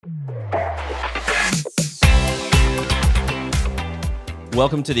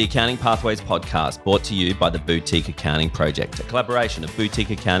Welcome to the Accounting Pathways podcast, brought to you by the Boutique Accounting Project, a collaboration of boutique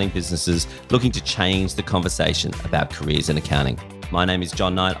accounting businesses looking to change the conversation about careers in accounting. My name is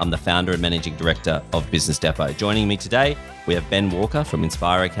John Knight. I'm the founder and managing director of Business Depot. Joining me today, we have Ben Walker from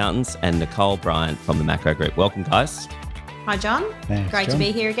Inspire Accountants and Nicole Bryant from the Macro Group. Welcome, guys. Hi, John. Thanks, Great John. to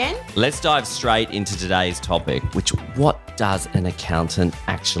be here again. Let's dive straight into today's topic, what does an accountant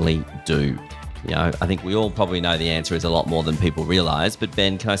actually do? You know, I think we all probably know the answer is a lot more than people realise. But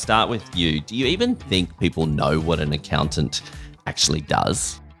Ben, can I start with you? Do you even think people know what an accountant actually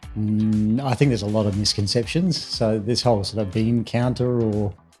does? I think there's a lot of misconceptions. So this whole sort of bean counter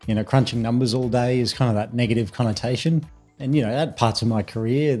or, crunching numbers all day is kind of that negative connotation. And, at parts of my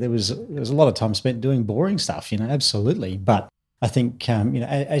career, there was a lot of time spent doing boring stuff, absolutely. But I think,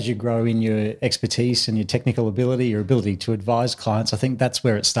 as you grow in your expertise and your technical ability, your ability to advise clients, I think that's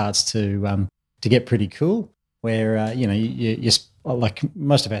where it starts to get pretty cool, where, you like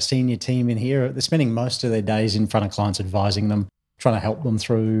most of our senior team in here, they're spending most of their days in front of clients, advising them, trying to help them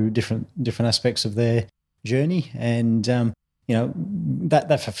through different aspects of their journey. And,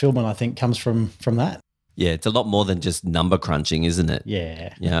 that fulfillment, I think, comes from that. Yeah, it's a lot more than just number crunching, isn't it?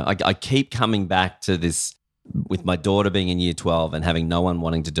 Yeah. I keep coming back to this with my daughter being in year 12 and having no one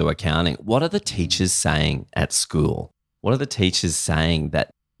wanting to do accounting. What are the teachers saying at school? What are the teachers saying that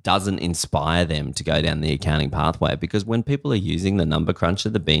doesn't inspire them to go down the accounting pathway? Because when people are using the number cruncher,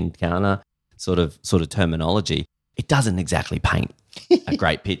 the bean counter sort of terminology, it doesn't exactly paint a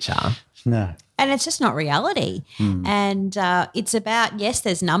great picture. No. And it's just not reality. And it's about, yes,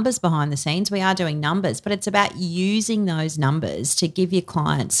 there's numbers behind the scenes. We are doing numbers, but it's about using those numbers to give your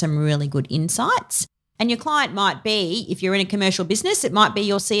clients some really good insights. And your client might be, if you're in a commercial business, it might be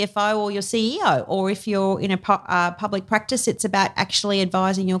your CFO or your CEO. Or if you're in a public practice, it's about actually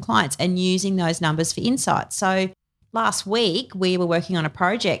advising your clients and using those numbers for insights. So last week, we were working on a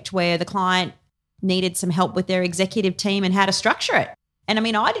project where the client needed some help with their executive team and how to structure it. And I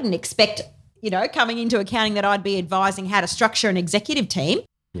mean, I didn't expect, coming into accounting that I'd be advising how to structure an executive team,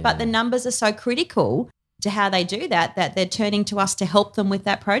 but the numbers are so critical to how they do that they're turning to us to help them with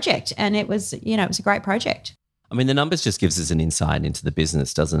that project. And it was, it was a great project. I mean, the numbers just gives us an insight into the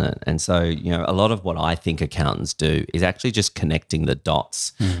business, doesn't it? And so, a lot of what I think accountants do is actually just connecting the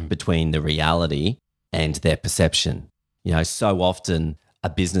dots between the reality and their perception. So often a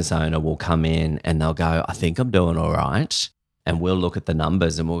business owner will come in and they'll go, I think I'm doing all right. And we'll look at the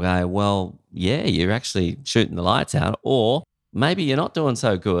numbers and we'll go, well, yeah, you're actually shooting the lights out, or maybe you're not doing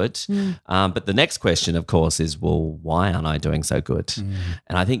so good. But the next question, of course, is, well, why aren't I doing so good?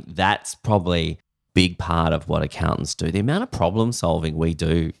 And I think that's probably a big part of what accountants do. The amount of problem solving we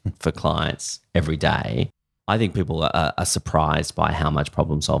do for clients every day, I think people are surprised by how much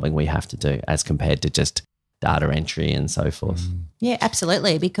problem solving we have to do as compared to just data entry and so forth. Yeah,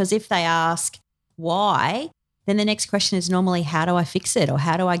 absolutely. Because if they ask why, then the next question is normally, how do I fix it, or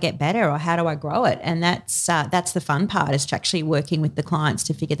how do I get better, or how do I grow it? And that's the fun part, is actually working with the clients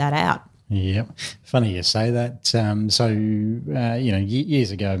to figure that out. Yeah. Funny you say that.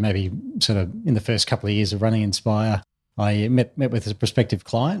 Years ago, maybe sort of in the first couple of years of running Inspire, I met with a prospective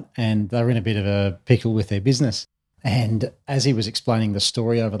client, and they were in a bit of a pickle with their business. And as he was explaining the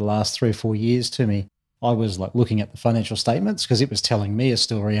story over the last 3 or 4 years to me, I was like looking at the financial statements because it was telling me a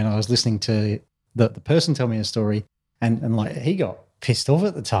story, and I was listening to the person tell me a story, and like he got pissed off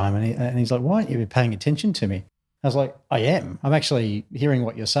at the time, and he's like, why aren't you paying attention to me? I was like, I am. I'm actually hearing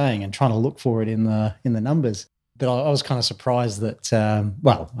what you're saying and trying to look for it in the numbers. But I was kind of surprised that,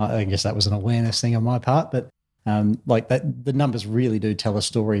 I guess that was an awareness thing on my part, but like that, the numbers really do tell a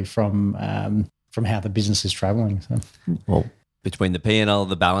story from how the business is traveling. So. Well, between the P&L and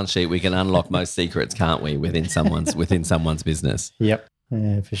the balance sheet, we can unlock most secrets, can't we, within someone's business? Yep,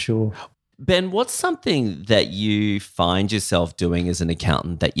 yeah, for sure. Ben, what's something that you find yourself doing as an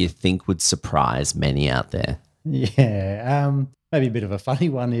accountant that you think would surprise many out there? Yeah, maybe a bit of a funny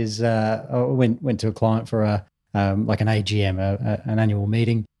one is I went to a client for an AGM, an annual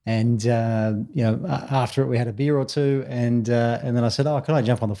meeting, and after it we had a beer or two, and then I said, "Oh, can I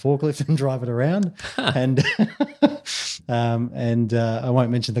jump on the forklift and drive it around?" and I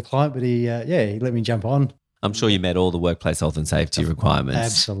won't mention the client, but he let me jump on. I'm sure you met all the workplace health and safety requirements.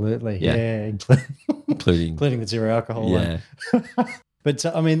 Absolutely, yeah. Including the zero alcohol one. But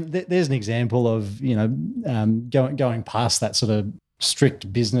there's an example of going past that sort of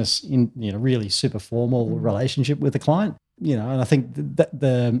strict business in really super formal relationship with the client. And I think that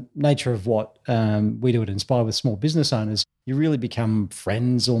the nature of what we do at Inspire with small business owners, you really become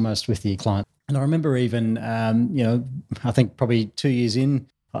friends almost with your client. And I remember even, I think probably 2 years in,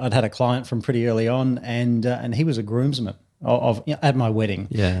 I'd had a client from pretty early on, and he was a groomsman. at my wedding.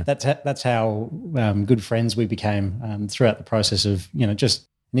 Yeah. That's how good friends we became throughout the process of, just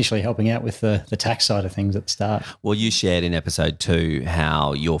initially helping out with the tax side of things at the start. Well, you shared in episode 2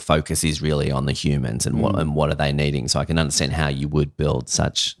 how your focus is really on the humans and what are they needing. So I can understand how you would build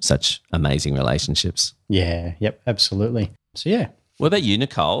such amazing relationships. Yeah. Yep. Absolutely. So yeah. What about you,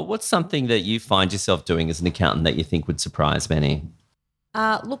 Nicole? What's something that you find yourself doing as an accountant that you think would surprise many?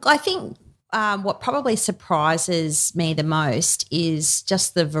 Look, I think what probably surprises me the most is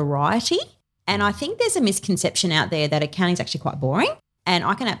just the variety. And I think there's a misconception out there that accounting is actually quite boring. And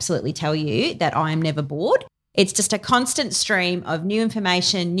I can absolutely tell you that I am never bored. It's just a constant stream of new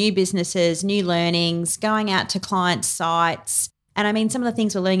information, new businesses, new learnings, going out to client sites. And I mean, some of the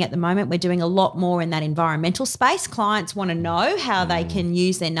things we're learning at the moment, we're doing a lot more in that environmental space. Clients want to know how they can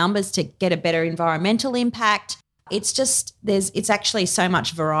use their numbers to get a better environmental impact. It's just it's actually so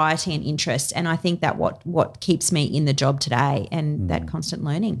much variety and interest. And I think that what keeps me in the job today and that constant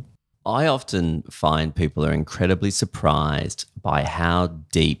learning. I often find people are incredibly surprised by how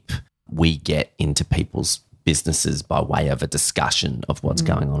deep we get into people's businesses by way of a discussion of what's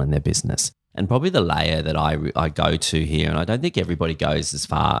going on in their business. And probably the layer that I go to here, and I don't think everybody goes as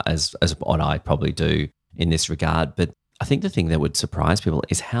far as what I probably do in this regard, but I think the thing that would surprise people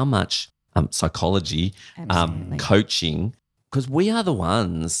is how much psychology, coaching, because we are the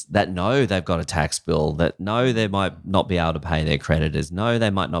ones that know they've got a tax bill, that know they might not be able to pay their creditors, know they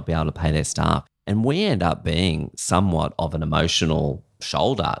might not be able to pay their staff. And we end up being somewhat of an emotional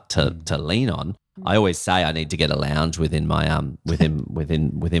shoulder to lean on. I always say I need to get a lounge within my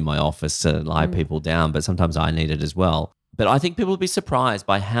within my office to lie people down, but sometimes I need it as well. But I think people will be surprised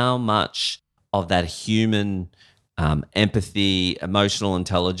by how much of that human empathy, emotional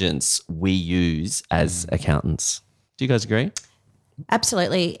intelligence we use as accountants. Do you guys agree?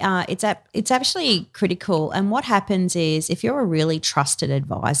 Absolutely. It's actually critical. And what happens is if you're a really trusted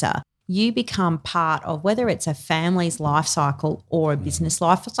advisor, you become part of whether it's a family's life cycle or a business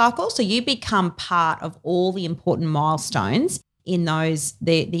life cycle. So you become part of all the important milestones in those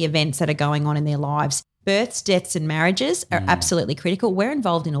the events that are going on in their lives. Births, deaths and marriages are absolutely critical. We're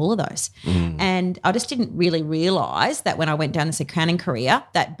involved in all of those. And I just didn't really realise that when I went down this accounting career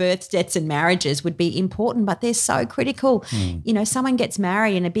that births, deaths and marriages would be important, but they're so critical. Someone gets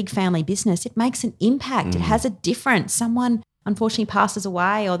married in a big family business, it makes an impact. It has a difference. Someone unfortunately passes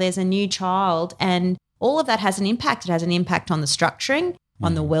away or there's a new child and all of that has an impact. It has an impact on the structuring,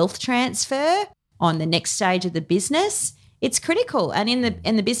 on the wealth transfer, on the next stage of the business. It's critical. And in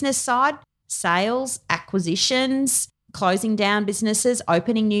the business side, sales, acquisitions, closing down businesses,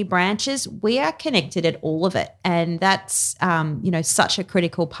 opening new branches, we are connected at all of it. And that's, such a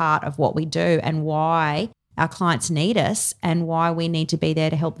critical part of what we do and why our clients need us and why we need to be there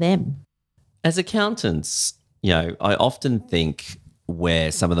to help them. As accountants, I often think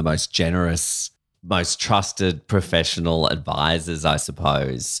we're some of the most generous, most trusted professional advisors, I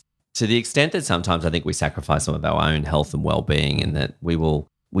suppose, to the extent that sometimes I think we sacrifice some of our own health and well-being in that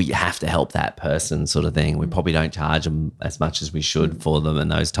we have to help that person sort of thing. We probably don't charge them as much as we should for them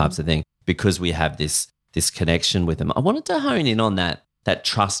and those types of things because we have this connection with them. I wanted to hone in on that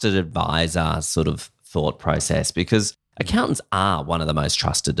trusted advisor sort of thought process because accountants are one of the most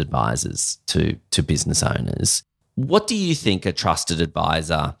trusted advisors to business owners. What do you think a trusted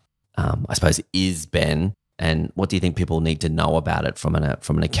advisor, I suppose, is, Ben? And what do you think people need to know about it from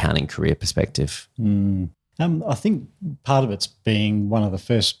an accounting career perspective? I think part of it's being one of the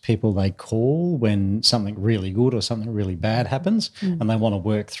first people they call when something really good or something really bad happens and they want to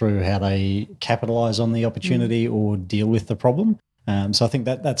work through how they capitalise on the opportunity or deal with the problem. So I think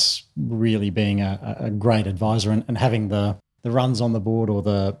that's really being a great advisor and having the runs on the board or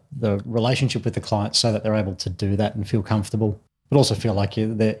the relationship with the client so that they're able to do that and feel comfortable, but also feel like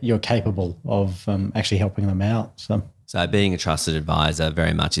you're capable of actually helping them out. So being a trusted advisor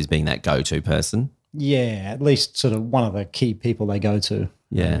very much is being that go-to person. Yeah, at least sort of one of the key people they go to.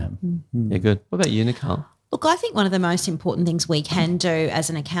 Yeah. Yeah, good. What about you, Nicole? Look, I think one of the most important things we can do as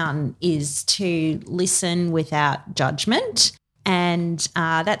an accountant is to listen without judgment. And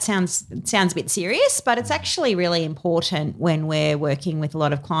that sounds a bit serious, but it's actually really important when we're working with a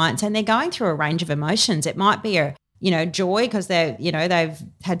lot of clients and they're going through a range of emotions. It might be joy because they've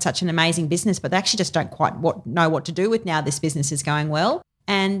had such an amazing business, but they actually just don't quite know what to do with now this business is going well.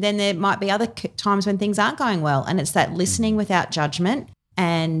 And then there might be other times when things aren't going well. And it's that listening without judgment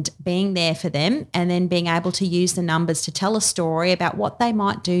and being there for them and then being able to use the numbers to tell a story about what they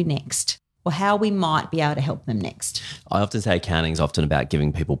might do next or how we might be able to help them next. I often say accounting is often about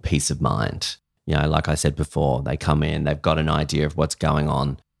giving people peace of mind. Like I said before, they come in, they've got an idea of what's going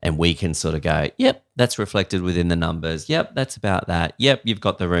on And we can sort of go, yep, that's reflected within the numbers. Yep, that's about that. Yep, you've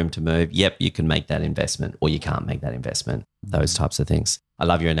got the room to move. Yep, you can make that investment or you can't make that investment, those types of things. I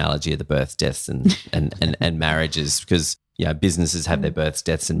love your analogy of the births, deaths and marriages because, businesses have their births,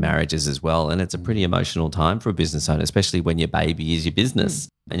 deaths and marriages as well. And it's a pretty emotional time for a business owner, especially when your baby is your business.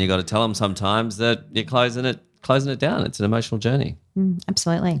 And you've got to tell them sometimes that you're closing it down. It's an emotional journey.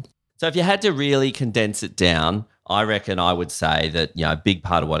 Absolutely. So if you had to really condense it down, I reckon I would say that, a big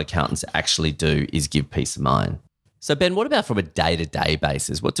part of what accountants actually do is give peace of mind. So Ben, what about from a day-to-day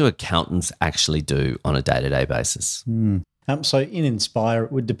basis? What do accountants actually do on a day-to-day basis? So in Inspire,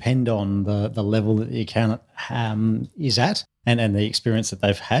 it would depend on the level that the accountant is at and the experience that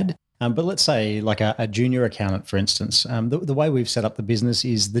they've had. But let's say like a junior accountant, for instance, the way we've set up the business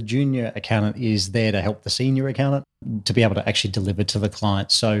is the junior accountant is there to help the senior accountant to be able to actually deliver to the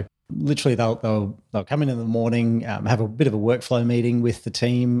client. So literally they'll come in the morning, have a bit of a workflow meeting with the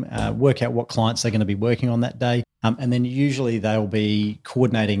team, work out what clients they're going to be working on that day. And then usually they'll be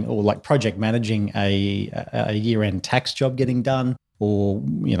coordinating or like project managing a year-end tax job getting done, or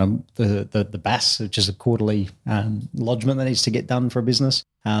the BAS, which is a quarterly lodgement that needs to get done for a business.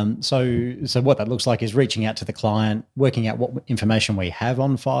 So what that looks like is reaching out to the client, working out what information we have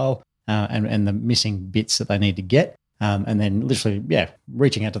on file, and the missing bits that they need to get, and then literally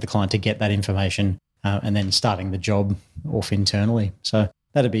reaching out to the client to get that information, and then starting the job off internally. So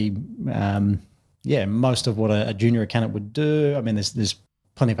that'd be most of what a junior accountant would do. I mean, there's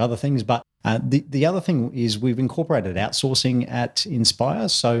plenty of other things, but the other thing is we've incorporated outsourcing at Inspire.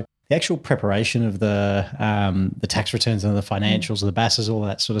 So the actual preparation of the tax returns and the financials, the BASs, all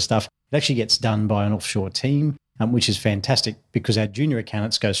that sort of stuff, it actually gets done by an offshore team, which is fantastic because our junior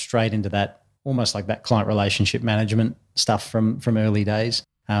accountants go straight into that, almost like that client relationship management stuff from early days,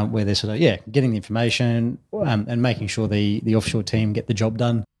 where they're sort of getting the information and making sure the offshore team get the job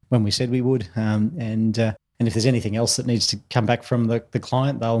done when we said we would, and if there's anything else that needs to come back from the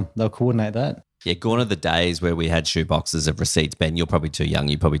client, they'll coordinate that. Yeah, gone are the days where we had shoe boxes of receipts. Ben, you're probably too young.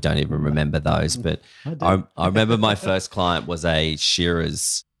 You probably don't even remember those. But I remember my first client was a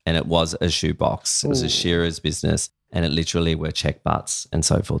shearer's, and it was a shoe box. It was a shearer's business, and it literally were check butts and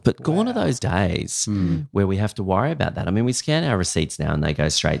so forth. But gone are those days where we have to worry about that. I mean, we scan our receipts now and they go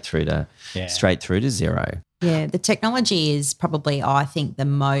straight through to zero. Yeah, the technology is probably, I think, the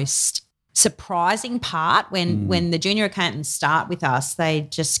most surprising part when the junior accountants start with us. They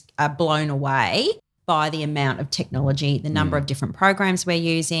just are blown away by the amount of technology, the number of different programs we're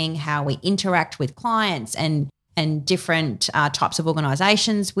using, how we interact with clients and different types of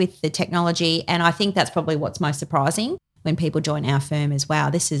organisations with the technology. And I think that's probably what's most surprising when people join our firm is, wow,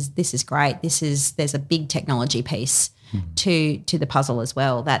 this is great. There's a big technology piece to the puzzle as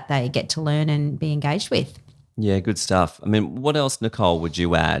well that they get to learn and be engaged with. Yeah, good stuff. I mean, what else, Nicole, would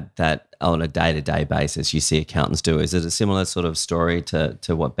you add that on a day-to-day basis you see accountants do? Is it a similar sort of story to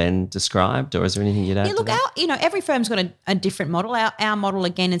what Ben described, or is there anything you'd add? Yeah, look, to that? every firm's got a different model. Our model,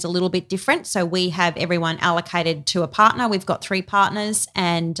 again, is a little bit different. So we have everyone allocated to a partner. We've got 3 partners,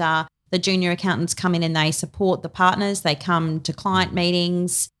 and the junior accountants come in and they support the partners. They come to client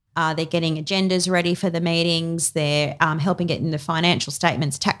meetings. They're getting agendas ready for the meetings. They're helping getting the financial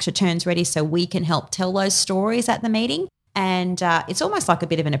statements, tax returns ready so we can help tell those stories at the meeting. And it's almost like a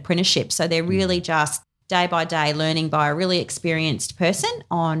bit of an apprenticeship. So they're really just day by day learning by a really experienced person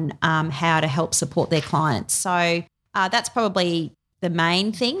on how to help support their clients. So that's probably the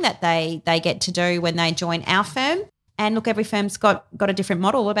main thing that they get to do when they join our firm. And look, every firm's got a different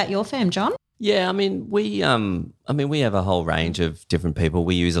model. What about your firm, John? Yeah, I mean, we have a whole range of different people.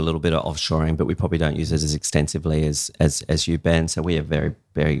 We use a little bit of offshoring, but we probably don't use it as extensively as you, Ben. So we have very,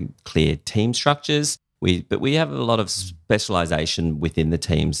 very clear team structures. But we have a lot of specialization within the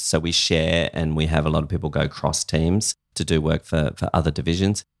teams. So we share, and we have a lot of people go cross teams to do work for other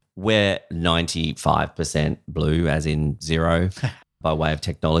divisions. We're 95% blue, as in zero. By way of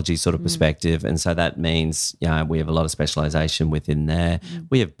technology sort of perspective. And so that means, we have a lot of specialization within there.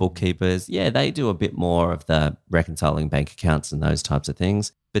 We have bookkeepers. Yeah, they do a bit more of the reconciling bank accounts and those types of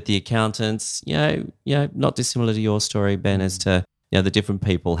things. But the accountants, not dissimilar to your story, Ben, as to, the different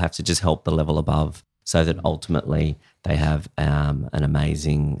people have to just help the level above so that ultimately they have an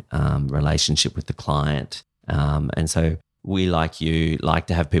amazing relationship with the client. And so we, like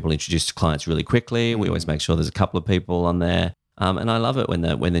to have people introduced to clients really quickly. We always make sure there's a couple of people on there. And I love it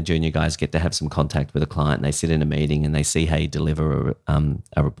when the junior guys get to have some contact with a client and they sit in a meeting and they see how you deliver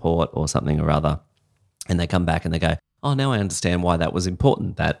a report or something or other, and they come back and they go, oh, now I understand why that was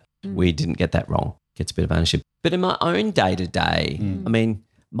important, that we didn't get that wrong. Gets a bit of ownership. But in my own day-to-day, I mean,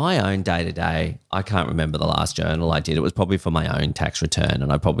 My own day-to-day, I can't remember the last journal I did. It was probably for my own tax return,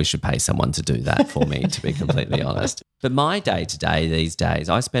 and I probably should pay someone to do that for me, to be completely honest. But my day-to-day these days,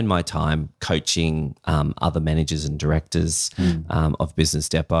 I spend my time coaching other managers and directors of Business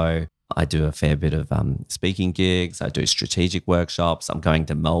Depot. I do a fair bit of speaking gigs. I do strategic workshops. I'm going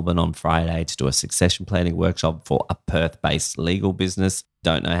to Melbourne on Friday to do a succession planning workshop for a Perth-based legal business.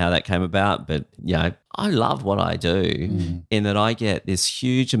 Don't know how that came about, but I love what I do in that I get this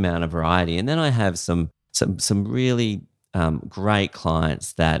huge amount of variety. And then I have some really great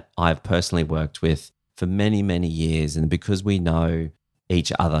clients that I've personally worked with for many, many years. And because we know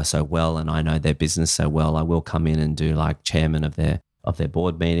each other so well and I know their business so well, I will come in and do like chairman of their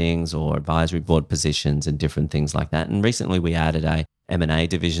board meetings or advisory board positions and different things like that. And recently we added a M&A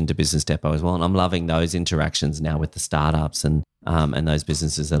division to Business Depot as well. And I'm loving those interactions now with the startups and those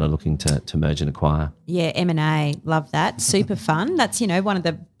businesses that are looking to merge and acquire. Yeah, M&A, love that. Super fun. That's, one of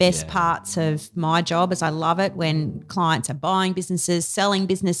the best parts of my job is I love it when clients are buying businesses, selling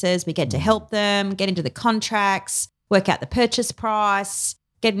businesses. We get to help them, get into the contracts, work out the purchase price,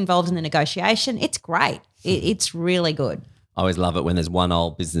 get involved in the negotiation. It's great. It's really good. I always love it when there's one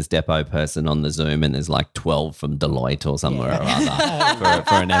old Business Depot person on the Zoom and there's like 12 from Deloitte or somewhere or other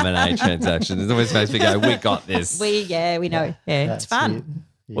for an M&A transaction. It always makes me go, we got this. We know. Yeah, it's fun.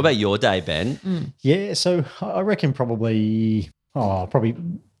 Yeah. What about your day, Ben? Yeah, so I reckon probably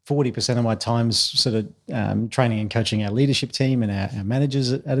 40% of my time's sort of training and coaching our leadership team and our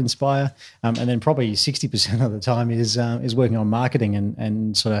managers at Inspire. And then probably 60% of the time is working on marketing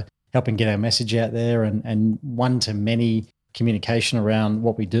and sort of helping get our message out there and one-to-many communication around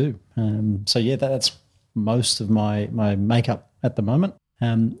what we do. That's most of my makeup at the moment.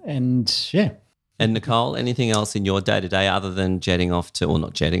 And Nicole, anything else in your day-to-day other than driving off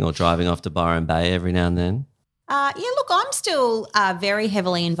to Byron Bay every now and then? I'm still very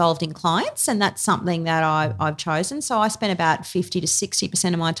heavily involved in clients, and that's something that I've chosen. So I spend about 50 to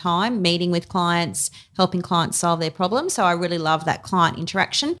 60% of my time meeting with clients, helping clients solve their problems. So I really love that client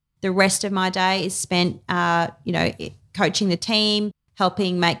interaction. The rest of my day is spent, coaching the team,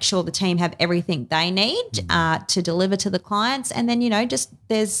 helping make sure the team have everything they need to deliver to the clients. And then,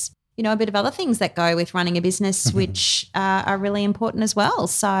 there's, a bit of other things that go with running a business, which are really important as well.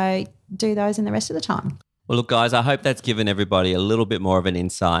 So do those in the rest of the time. Well, look, guys, I hope that's given everybody a little bit more of an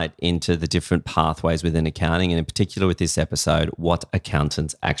insight into the different pathways within accounting, and in particular with this episode, what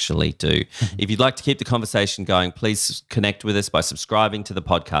accountants actually do. If you'd like to keep the conversation going, please connect with us by subscribing to the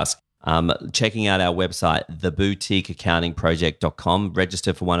podcast, checking out our website, theboutiqueaccountingproject.com,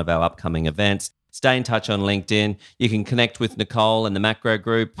 register for one of our upcoming events. Stay in touch on LinkedIn. You can connect with Nicole and the Macro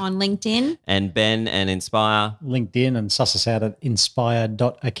Group on LinkedIn, and Ben and Inspire. LinkedIn, and suss us out at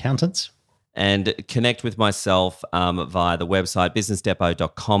inspire.accountants. And connect with myself via the website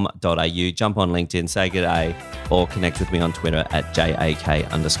businessdepot.com.au. Jump on LinkedIn, say g'day, or connect with me on Twitter at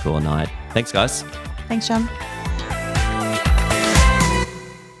JAK_Knight. Thanks, guys. Thanks, John.